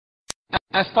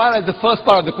As far as the first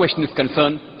part of the question is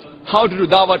concerned, how to do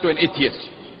dawah to an atheist?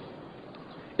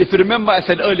 If you remember, I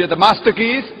said earlier, the master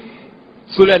key is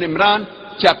Surah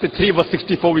Al-Imran, chapter 3, verse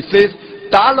 64, which says,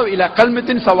 Ta'alaw ila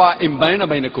kalmatin sawa'im bayna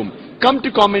baynakum. Come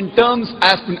to common terms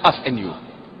as between us and you.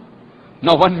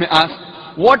 Now one may ask,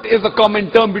 what is the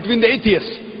common term between the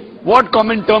atheists? What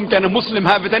common term can a Muslim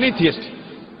have with an atheist?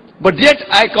 But yet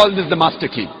I call this the master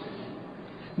key.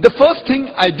 The first thing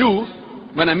I do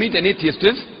when I meet an atheist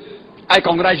is, I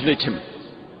congratulate him.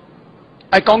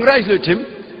 I congratulate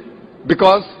him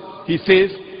because he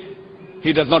says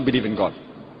he does not believe in God.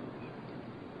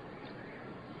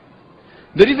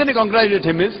 The reason I congratulate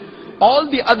him is, all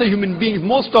the other human beings,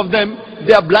 most of them,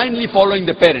 they are blindly following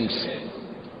their parents.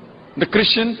 The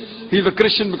Christian, he is a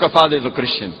Christian because father is a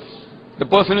Christian. The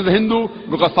person is a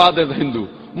Hindu because father is a Hindu.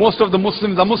 Most of the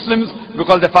Muslims are Muslims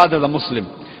because their fathers are Muslim.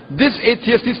 This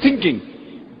atheist is thinking,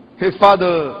 his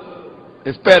father,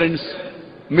 his parents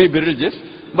may be religious,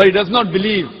 but he does not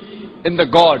believe in the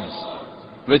gods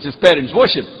which his parents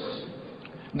worship.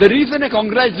 The reason I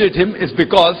congratulate him is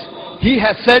because he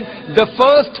has said the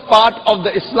first part of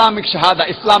the Islamic Shahada,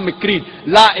 Islamic creed,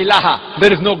 La ilaha,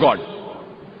 there is no God.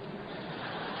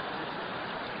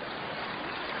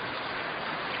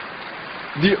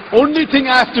 The only thing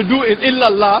I have to do is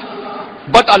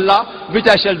illallah, but Allah, which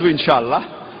I shall do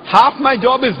inshallah. Half my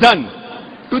job is done.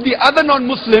 To the other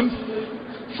non-Muslim,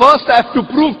 first I have to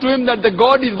prove to him that the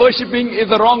God he's worshipping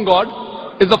is a wrong God,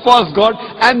 is a false God,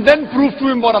 and then prove to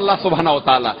him what Allah subhanahu wa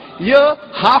ta'ala. Here,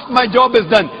 half my job is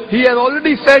done. He has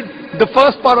already said the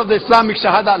first part of the Islamic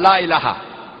Shahada, La ilaha.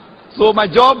 So my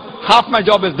job, half my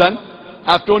job is done.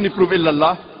 I have to only prove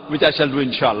illallah, which I shall do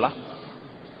inshallah.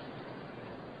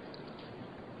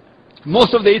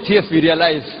 Most of the atheists, we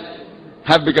realize,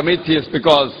 have become atheists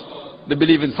because they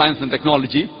believe in science and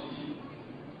technology.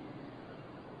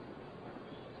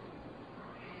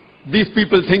 These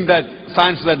people think that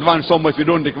science has advanced so much, we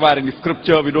don't require any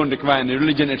scripture, we don't require any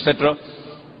religion, etc.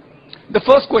 The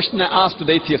first question I ask to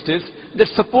the atheist is that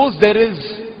suppose there is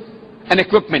an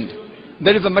equipment,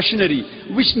 there is a machinery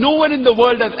which no one in the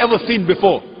world has ever seen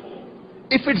before.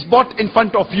 If it's brought in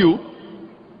front of you,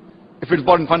 if it's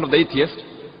brought in front of the atheist,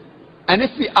 and if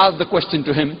we ask the question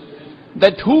to him,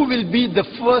 that who will be the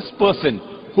first person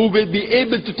who will be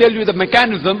able to tell you the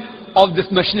mechanism of this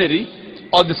machinery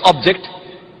or this object,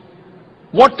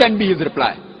 what can be his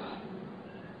reply?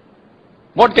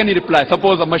 What can he reply?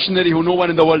 Suppose a machinery who no one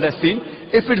in the world has seen,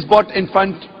 if it's brought in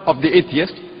front of the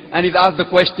atheist and he's asked the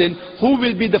question, who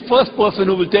will be the first person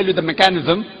who will tell you the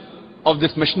mechanism of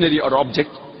this machinery or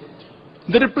object?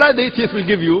 The reply the atheist will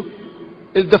give you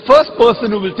is the first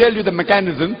person who will tell you the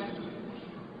mechanism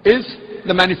is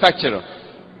the manufacturer.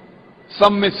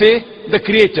 Some may say the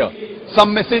creator,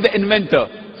 some may say the inventor,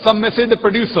 some may say the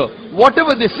producer.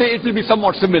 Whatever they say, it will be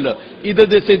somewhat similar. Either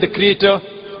they say the creator,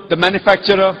 the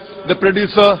manufacturer, the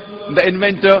producer, the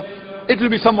inventor. It will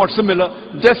be somewhat similar.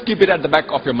 Just keep it at the back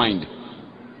of your mind.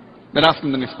 Then ask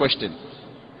him the next question.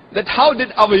 That how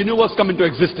did our universe come into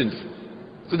existence?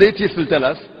 So the atheist will tell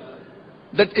us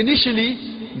that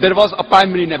initially there was a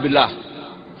primary nebula.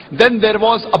 Then there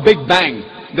was a big bang.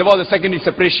 There was a secondary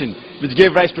separation which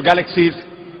gave rise to galaxies,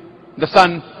 the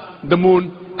sun, the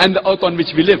moon, and the earth on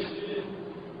which we live.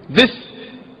 This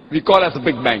we call as a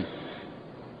Big Bang.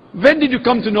 When did you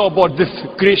come to know about this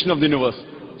creation of the universe?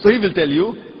 So he will tell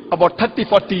you, about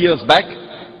 30-40 years back,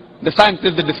 the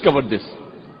scientists that discovered this.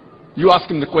 You ask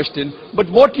him the question, but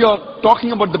what you're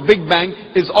talking about the Big Bang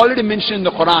is already mentioned in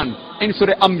the Quran, in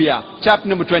Surah Anbiya, chapter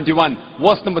number 21,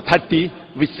 verse number 30,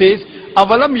 which says,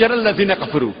 Avalam yaral lazina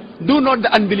kafaru. Do not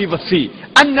the unbelievers see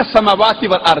anna samawati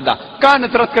wal arda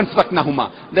kanat ratkan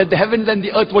saknahuma, that the heavens and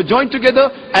the earth were joined together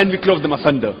and we clove them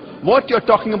asunder. What you're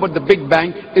talking about the Big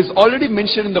Bang is already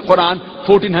mentioned in the Quran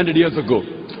 1400 years ago.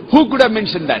 Who could have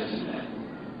mentioned that?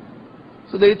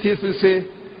 So the atheist will say,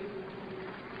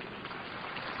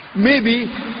 maybe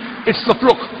it's a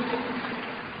fluke.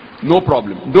 No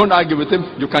problem. Don't argue with him.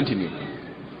 You continue.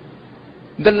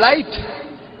 The light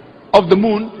of the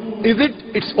moon, is it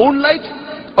its own light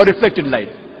or reflected light?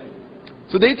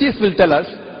 So the atheist will tell us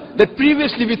that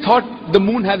previously we thought the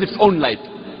moon has its own light.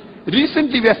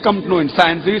 Recently we have come to know in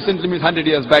science, recently means 100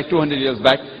 years back, 200 years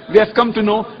back, we have come to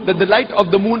know that the light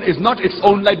of the moon is not its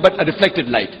own light but a reflected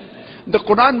light. The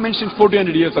Quran mentioned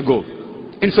 1400 years ago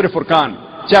in Surah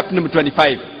Furqan, chapter number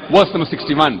 25, verse number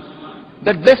 61,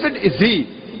 that blessed is he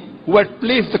who had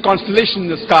placed the constellation in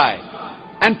the sky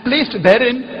and placed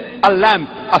therein a lamp,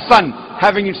 a sun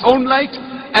having its own light,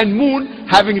 and moon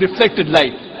having reflected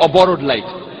light or borrowed light.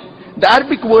 The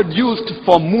Arabic word used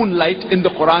for moonlight in the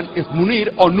Quran is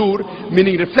munir or nur,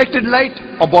 meaning reflected light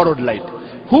or borrowed light.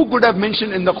 Who could have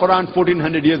mentioned in the Quran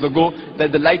 1400 years ago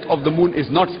that the light of the moon is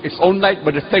not its own light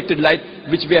but reflected light,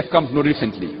 which we have come to know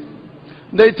recently?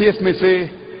 The atheist may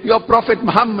say, your Prophet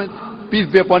Muhammad,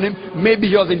 peace be upon him, maybe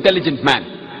he was an intelligent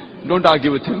man. Don't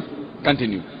argue with him.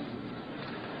 Continue.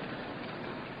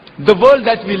 The world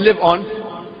that we live on,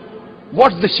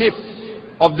 what's the shape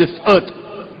of this earth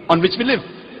on which we live?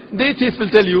 The atheist will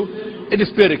tell you, it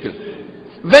is spherical.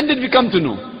 When did we come to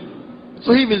know?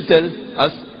 So he will tell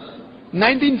us,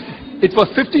 it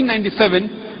was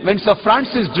 1597 when Sir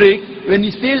Francis Drake, when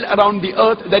he sailed around the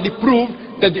earth, that he proved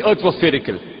that the earth was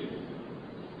spherical.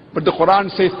 But the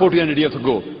Quran says 1400 years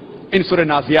ago, in Surah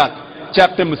Naziyat,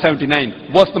 chapter number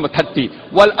 79, verse number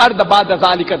 30, Wal arda ba'da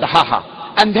zalika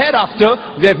dahaha. And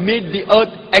thereafter, we have made the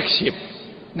earth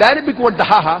egg-shaped. The Arabic word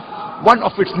dahaha, one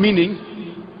of its meaning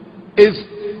is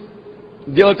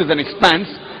the earth is an expanse.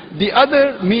 The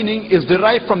other meaning is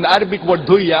derived from the Arabic word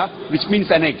duya, which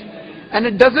means an egg. And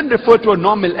it doesn't refer to a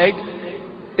normal egg.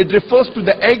 It refers to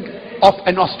the egg of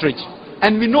an ostrich.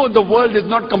 And we know the world is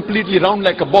not completely round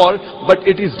like a ball, but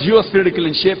it is geospherical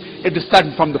in shape. It is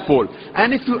starting from the pole.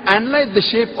 And if you analyze the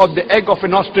shape of the egg of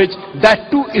an ostrich, that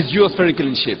too is geospherical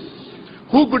in shape.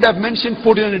 Who could have mentioned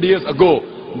 1400 years ago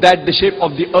that the shape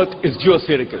of the earth is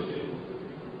geospherical?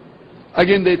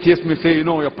 Again, the atheist may say,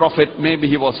 your prophet, maybe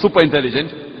he was super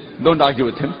intelligent. Don't argue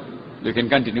with him. You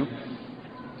can continue.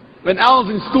 When I was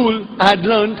in school, I had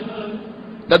learned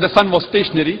that the sun was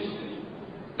stationary.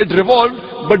 It revolved,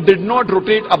 but did not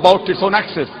rotate about its own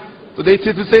axis. So the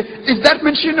atheist will say, is that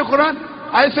mentioned in the Quran?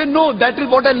 I say, no, that is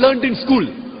what I learned in school.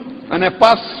 When I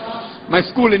passed my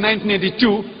school in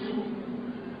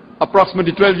 1982,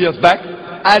 approximately 12 years back,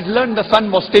 I had learned the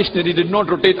sun was stationary, did not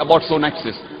rotate about its own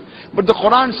axis. But the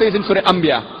Quran says in Surah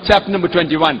Anbiya, chapter number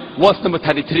 21, verse number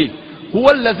 33,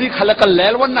 Huwa allazi khalaqa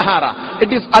al-layla wan-nahara.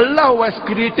 It is Allah who has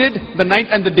created the night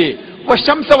and the day.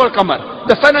 Wash-shamsa wal-qamar,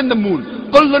 the sun and the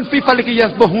moon. Kullun fi falaki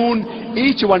yasbahun,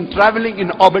 each one traveling in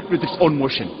orbit with its own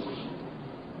motion.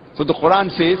 So the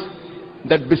Quran says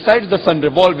that besides the sun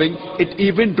revolving, it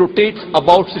even rotates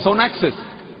about its own axis.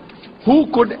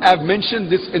 Who could have mentioned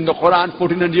this in the Quran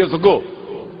 1400 years ago?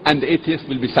 And the atheist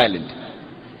will be silent.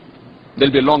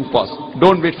 There will be a long pause.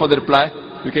 Don't wait for the reply.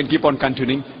 You can keep on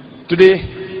continuing.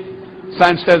 Today,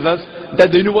 science tells us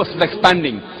that the universe is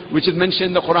expanding, which is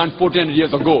mentioned in the Quran 1400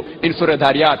 years ago in Surah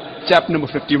Dhariyat, chapter number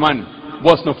 51,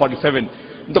 verse number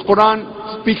 47. The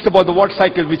Quran speaks about the water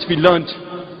cycle which we learned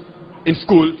in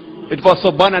school. It was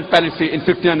Sir Bernard Palissy in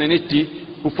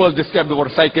 1580 who first described the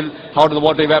water cycle, how does the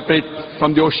water evaporate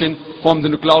from the ocean, forms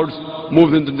into clouds,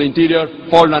 moves into the interior,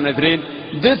 fall down as rain.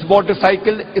 This water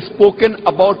cycle is spoken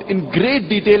about in great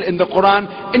detail in the Quran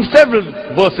in several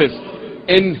verses.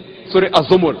 In Surah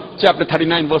Az-Zumur, chapter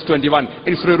 39, verse 21.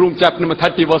 In Surah Rum, chapter number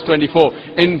 30, verse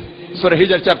 24. In Surah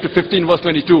Hijr, chapter 15, verse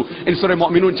 22. In Surah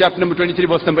Mu'minun, chapter number 23,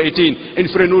 verse number 18. In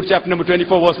Surah Nur, chapter number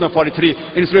 24, verse number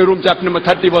 43. In Surah Rum, chapter number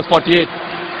 30, verse 48.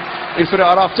 In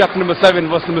Surah Araf, chapter number 7,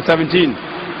 verse number 17.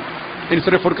 In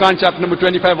Surah Furqan, chapter number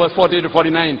 25, verse 48 to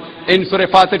 49. In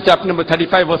Surah Fatir, chapter number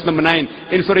 35, verse number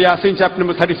 9. In Surah Yasin, chapter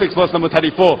number 36, verse number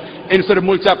 34. In Surah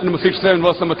Mulk, chapter number 67,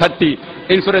 verse number 30.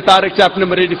 In Surah Tariq, chapter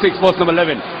number 86, verse number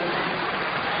 11.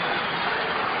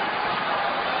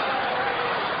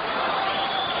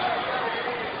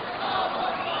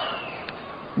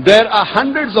 There are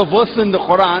hundreds of verses in the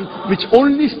Quran which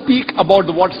only speak about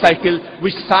the water cycle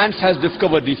which science has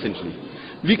discovered recently.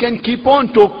 We can keep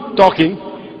on talking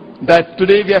that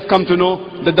today we have come to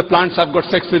know that the plants have got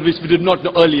sexes which we did not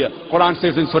know earlier. Quran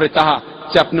says in Surah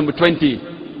Taha, chapter number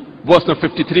 20, verse number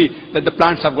 53, that the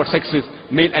plants have got sexes,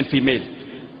 male and female.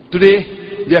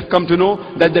 Today we have come to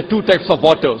know that there are two types of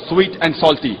water, sweet and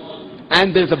salty.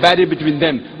 And there is a barrier between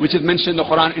them, which is mentioned in the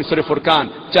Quran in Surah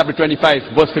Furqan, chapter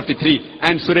 25, verse 53,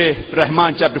 and Surah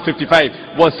Rahman, chapter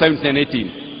 55, verse 17 and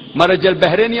 18. Marajal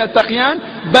Bahrani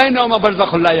al-Taqiyan, bainahuma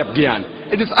barzakhun la yabghiyan.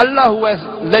 It is Allah who has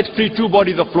let free two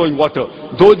bodies of flowing water.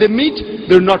 Though they meet,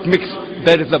 they will not mix.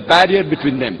 There is a barrier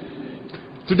between them.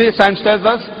 Today science tells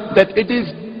us that it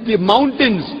is the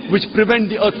mountains which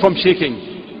prevent the earth from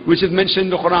shaking, which is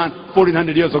mentioned in the Quran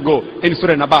 1400 years ago in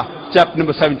Surah Naba, chapter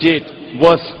number 78.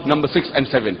 Verse number 6 and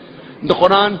 7. The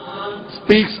Quran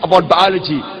speaks about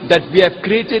biology, that we have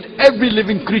created every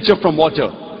living creature from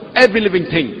water, every living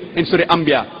thing. In Surah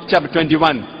Anbiya, chapter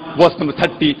 21, verse number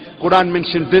 30, Quran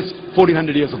mentioned this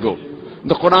 1400 years ago.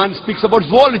 The Quran speaks about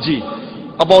zoology,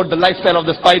 about the lifestyle of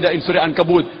the spider in Surah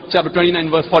Ankabut, chapter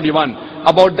 29, verse 41.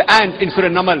 About the ant in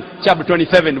Surah Namal, chapter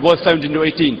 27, verse 17 to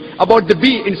 18. About the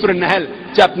bee in Surah Nahl,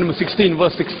 chapter number 16,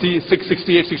 verse 66,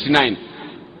 68, 69.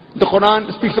 The Quran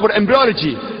speaks about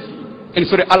embryology in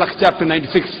Surah Alaq, chapter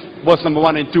 96, verse number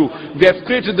 1 and 2. We have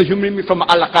created the human being from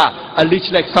alaqa, a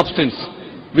leech-like substance,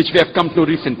 which we have come to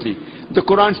recently. The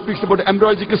Quran speaks about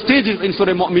embryological stages in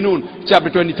Surah Mu'minun,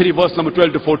 chapter 23, verse number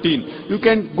 12 to 14. You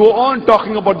can go on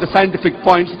talking about the scientific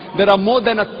points. There are more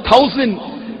than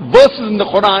 1,000 verses in the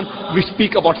Quran which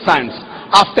speak about science.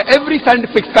 After every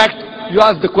scientific fact, you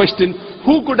ask the question,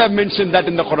 who could have mentioned that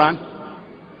in the Quran?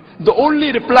 The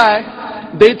only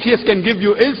reply the atheist can give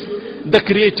you is the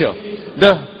creator,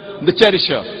 the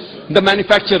cherisher, the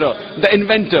manufacturer, the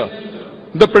inventor,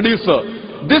 the producer.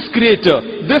 This creator,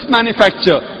 this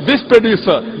manufacturer, this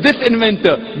producer, this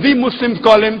inventor, we Muslims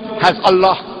call him as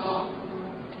Allah.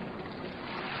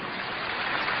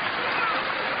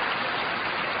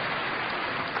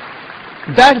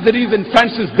 That's the reason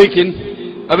Francis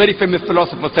Bacon, a very famous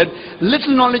philosopher, said,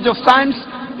 little knowledge of science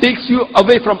takes you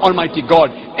away from Almighty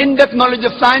God. In-depth knowledge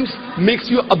of science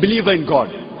makes you a believer in God.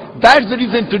 That's the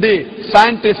reason today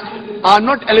scientists are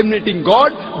not eliminating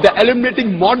God, they're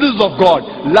eliminating models of God.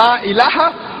 La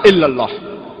ilaha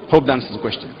illallah. Hope that answers the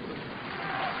question.